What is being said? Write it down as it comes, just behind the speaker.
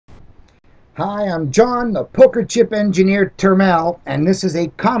Hi, I'm John, the poker chip engineer Termel, and this is a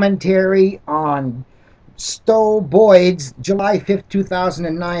commentary on Stowe Boyd's July 5th,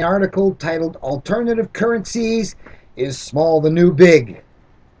 2009 article titled Alternative Currencies Is Small the New Big.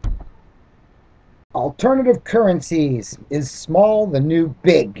 Alternative Currencies Is Small the New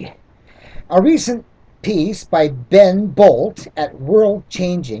Big. A recent piece by Ben Bolt at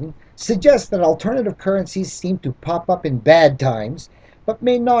Worldchanging suggests that alternative currencies seem to pop up in bad times, but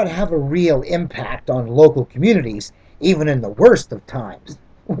may not have a real impact on local communities, even in the worst of times.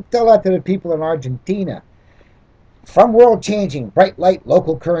 Tell that to the people in Argentina. From Worldchanging, Bright Light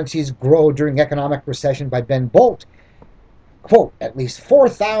Local Currencies Grow During Economic Recession by Ben Bolt. Quote, at least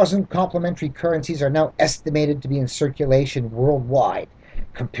 4,000 complementary currencies are now estimated to be in circulation worldwide,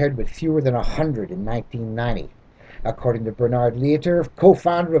 compared with fewer than 100 in 1990. According to Bernard Leiter,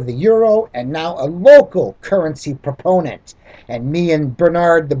 co-founder of the euro and now a local currency proponent. And me and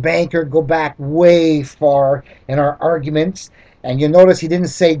Bernard, the banker, go back way far in our arguments. And you notice he didn't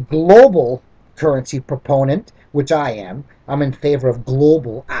say global currency proponent, which I am. I'm in favor of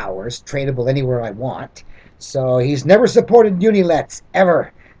global hours, tradable anywhere I want. So he's never supported Unilets,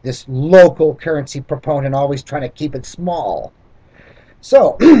 ever. This local currency proponent, always trying to keep it small.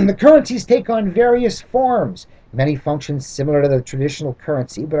 So the currencies take on various forms. Many function similar to the traditional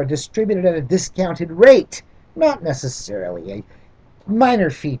currency, but are distributed at a discounted rate. Not necessarily a minor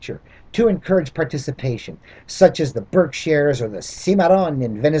feature to encourage participation, such as the Berkshires or the Cimarron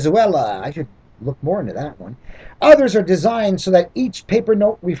in Venezuela. I should look more into that one. Others are designed so that each paper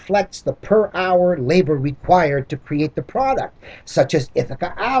note reflects the per hour labor required to create the product, such as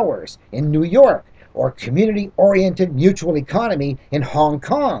Ithaca Hours in New York or community-oriented mutual economy in Hong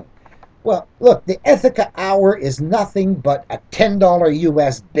Kong. Well, look, the Ithaca Hour is nothing but a $10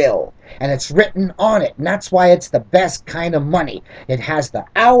 US bill, and it's written on it, and that's why it's the best kind of money. It has the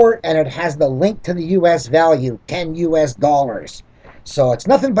hour, and it has the link to the US value, 10 US dollars. So it's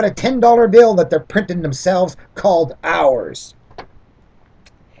nothing but a $10 bill that they're printing themselves called hours.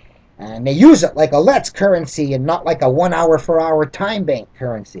 And they use it like a Let's currency and not like a 1 hour for hour time bank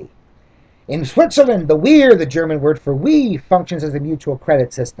currency. In Switzerland, the Weir, the German word for we, functions as a mutual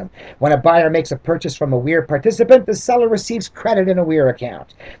credit system. When a buyer makes a purchase from a Weir participant, the seller receives credit in a Weir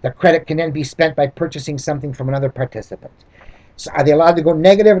account. The credit can then be spent by purchasing something from another participant. So are they allowed to go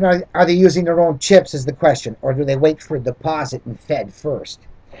negative, and are they using their own chips is the question, or do they wait for a deposit and Fed first?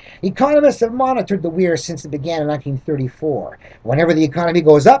 Economists have monitored the Weir since it began in 1934. Whenever the economy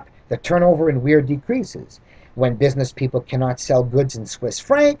goes up, the turnover in Weir decreases. When business people cannot sell goods in Swiss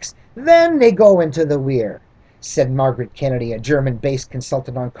francs, then they go into the Weir, said Margaret Kennedy, a German-based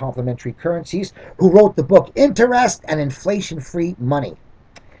consultant on complementary currencies, who wrote the book Interest and Inflation-Free Money.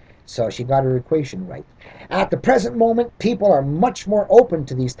 So she got her equation right. At the present moment, people are much more open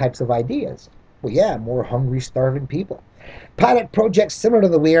to these types of ideas. Well, yeah, more hungry, starving people. Pilot projects similar to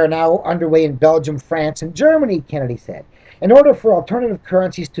the Weir are now underway in Belgium, France, and Germany, Kennedy said. In order for alternative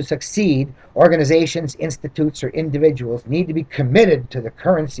currencies to succeed, organizations, institutes, or individuals need to be committed to the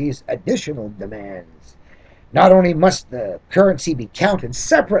currency's additional demands. Not only must the currency be counted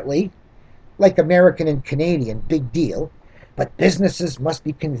separately, like American and Canadian, big deal, but businesses must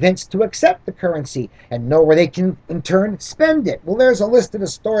be convinced to accept the currency and know where they can, in turn, spend it. Well, there's a list of the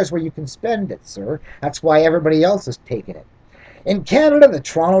stores where you can spend it, sir. That's why everybody else is taking it. In Canada, the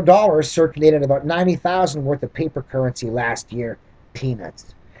Toronto dollar circulated about 90,000 worth of paper currency last year.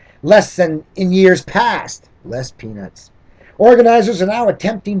 Peanuts. Less than in years past. Less peanuts. Organizers are now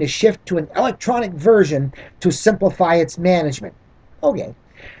attempting to shift to an electronic version to simplify its management. Okay.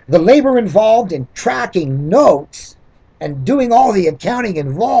 The labor involved in tracking notes and doing all the accounting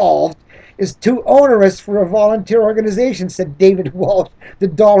involved is too onerous for a volunteer organization, said David Walsh, the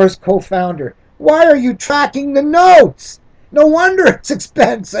dollar's co-founder. Why are you tracking the notes? No wonder it's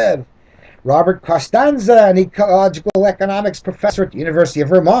expensive. Robert Costanza, an ecological economics professor at the University of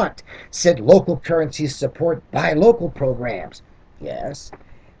Vermont, said local currencies support buy local programs. Yes.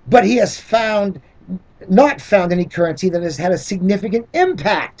 But he has not found any currency that has had a significant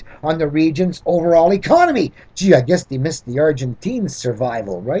impact on the region's overall economy. Gee, I guess they missed the Argentine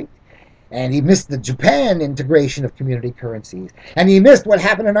survival, right? And he missed the Japan integration of community currencies. And he missed what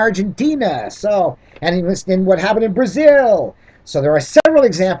happened in Argentina. And he missed what happened in Brazil. So there are several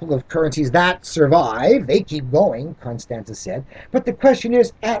examples of currencies that survive. They keep going, Constanza said. But the question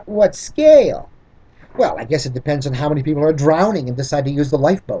is, at what scale? Well, I guess it depends on how many people are drowning and decide to use the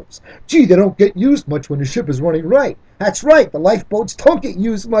lifeboats. Gee, they don't get used much when the ship is running right. That's right, the lifeboats don't get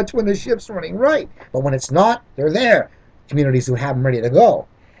used much when the ship's running right. But when it's not, they're there. Communities who have them ready to go.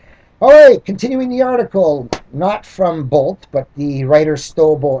 All right, continuing the article, not from Bolt, but the writer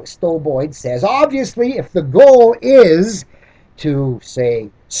Stowe says, obviously, if the goal is to, say,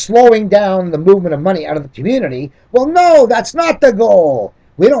 slowing down the movement of money out of the community, well, no, that's not the goal.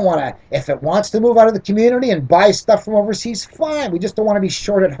 We don't want to, if it wants to move out of the community and buy stuff from overseas, fine. We just don't want to be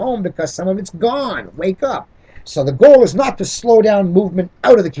short at home because some of it's gone. Wake up. So the goal is not to slow down movement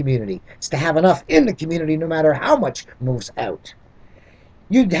out of the community. It's to have enough in the community no matter how much moves out.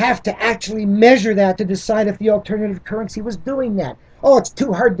 You'd have to actually measure that to decide if the alternative currency was doing that. Oh, it's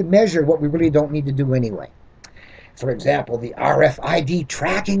too hard to measure what we really don't need to do anyway. For example, the RFID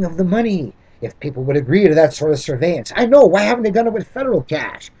tracking of the money. If people would agree to that sort of surveillance. I know, why haven't they done it with federal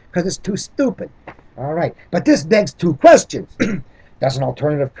cash? Because it's too stupid. All right, but this begs two questions. Does an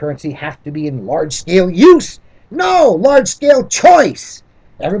alternative currency have to be in large-scale use? No, large-scale choice.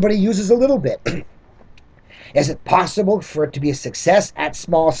 Everybody uses a little bit. Is it possible for it to be a success at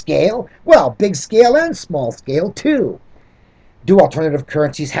small scale? Well, big scale and small scale too. Do alternative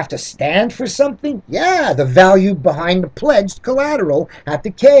currencies have to stand for something? Yeah, the value behind the pledged collateral at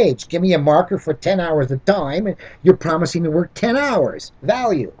the cage. Give me a marker for 10 hours a time and you're promising to work 10 hours.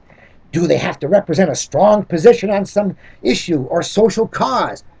 Value. Do they have to represent a strong position on some issue or social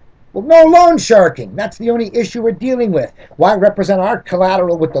cause? Well, no loan sharking. That's the only issue we're dealing with. Why represent our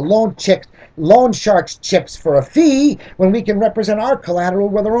collateral with the loan sharks' chips for a fee when we can represent our collateral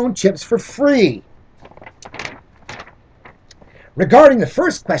with our own chips for free? Regarding the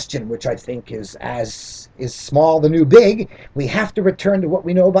first question, which I think is small the new big, we have to return to what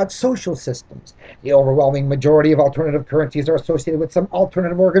we know about social systems. The overwhelming majority of alternative currencies are associated with some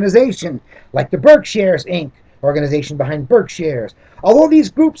alternative organization, like the Berkshires Inc., organization behind Berkshires. Although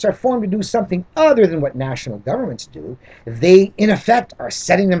these groups are formed to do something other than what national governments do, they, in effect, are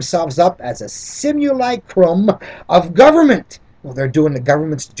setting themselves up as a simulacrum of government. Well, they're doing the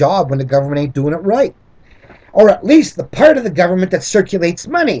government's job when the government ain't doing it right. Or at least the part of the government that circulates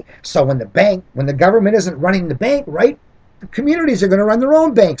money. So when the government isn't running the bank right, the communities are going to run their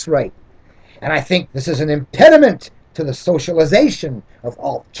own banks right. And I think this is an impediment to the socialization of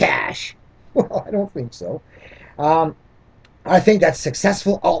alt cash. Well, I don't think so. I think that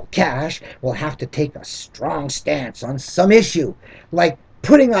successful alt cash will have to take a strong stance on some issue, like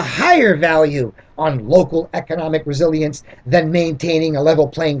putting a higher value on local economic resilience than maintaining a level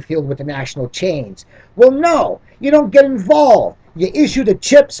playing field with the national chains. Well, no, you don't get involved. You issue the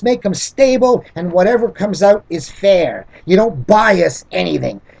chips, make them stable, and whatever comes out is fair. You don't bias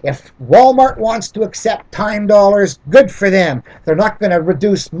anything. If Walmart wants to accept time dollars, good for them. They're not going to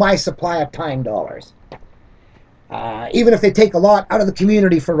reduce my supply of time dollars. Even if they take a lot out of the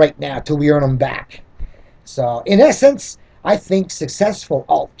community for right now till we earn them back. So, in essence, I think successful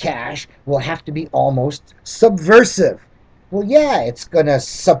alt cash will have to be almost subversive. Well, yeah, it's going to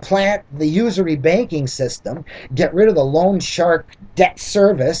supplant the usury banking system, get rid of the loan shark debt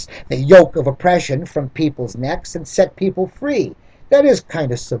service, the yoke of oppression from people's necks, and set people free. That is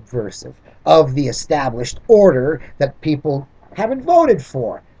kind of subversive of the established order that people haven't voted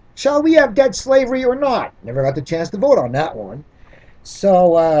for. Shall we have debt slavery or not? Never got the chance to vote on that one.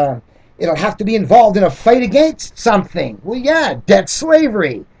 So, it'll have to be involved in a fight against something. Well, yeah, debt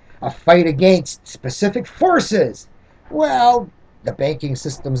slavery. A fight against specific forces. Well, the banking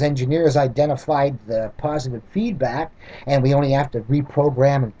system's engineers identified the positive feedback, and we only have to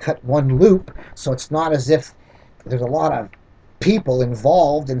reprogram and cut one loop, so it's not as if there's a lot of people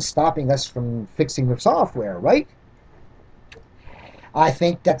involved in stopping us from fixing the software, right? I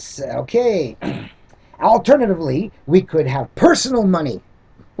think that's okay. Alternatively, we could have personal money.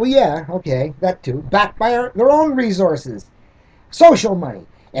 Well, yeah, okay, that too. Backed by their own resources. Social money.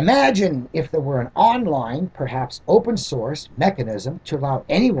 Imagine if there were an online, perhaps open source mechanism to allow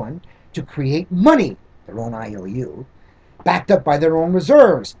anyone to create money, their own IOU, backed up by their own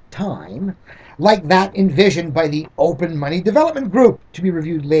reserves, time, like that envisioned by the Open Money Development Group, to be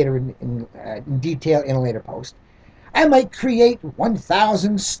reviewed later in detail in a later post. I might create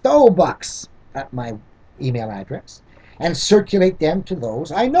 1,000 Stowe bucks at my email address and circulate them to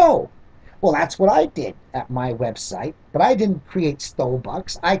those I know. Well, that's what I did at my website, but I didn't create Stowe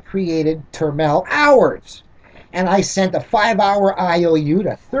bucks. I created Termel hours. And I sent a 5-hour IOU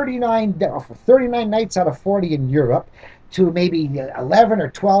to 39 nights out of 40 in Europe to maybe 11 or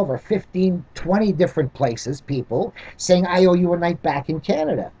 12 or 15, 20 different places, people, saying I owe you a night back in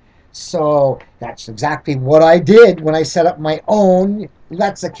Canada. So that's exactly what I did when I set up my own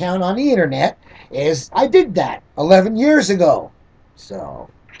Let's account on the internet. Is I did that 11 years ago. So,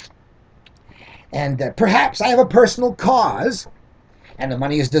 and perhaps I have a personal cause, and the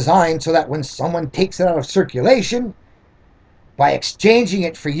money is designed so that when someone takes it out of circulation, By exchanging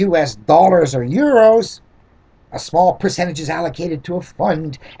it for US dollars or euros, a small percentage is allocated to a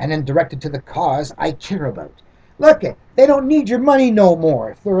fund and then directed to the cause I care about. Look, they don't need your money no more.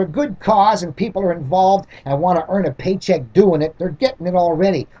 If they're a good cause and people are involved and want to earn a paycheck doing it, they're getting it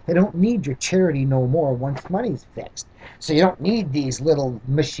already. They don't need your charity no more once money's fixed. So you don't need these little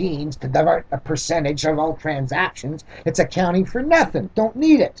machines to divert a percentage of all transactions. It's accounting for nothing. Don't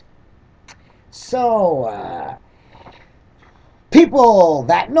need it. So, people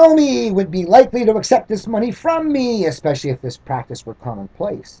that know me would be likely to accept this money from me, especially if this practice were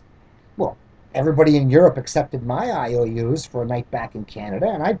commonplace. Well, everybody in Europe accepted my IOUs for a night back in Canada,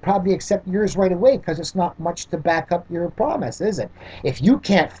 and I'd probably accept yours right away because it's not much to back up your promise, is it? If you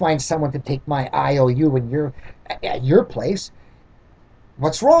can't find someone to take my IOU at your place,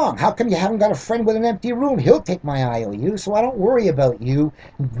 what's wrong? How come you haven't got a friend with an empty room? He'll take my IOU, so I don't worry about you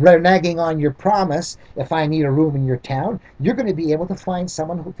reneging on your promise. If I need a room in your town, you're going to be able to find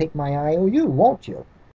someone who'll take my IOU, won't you?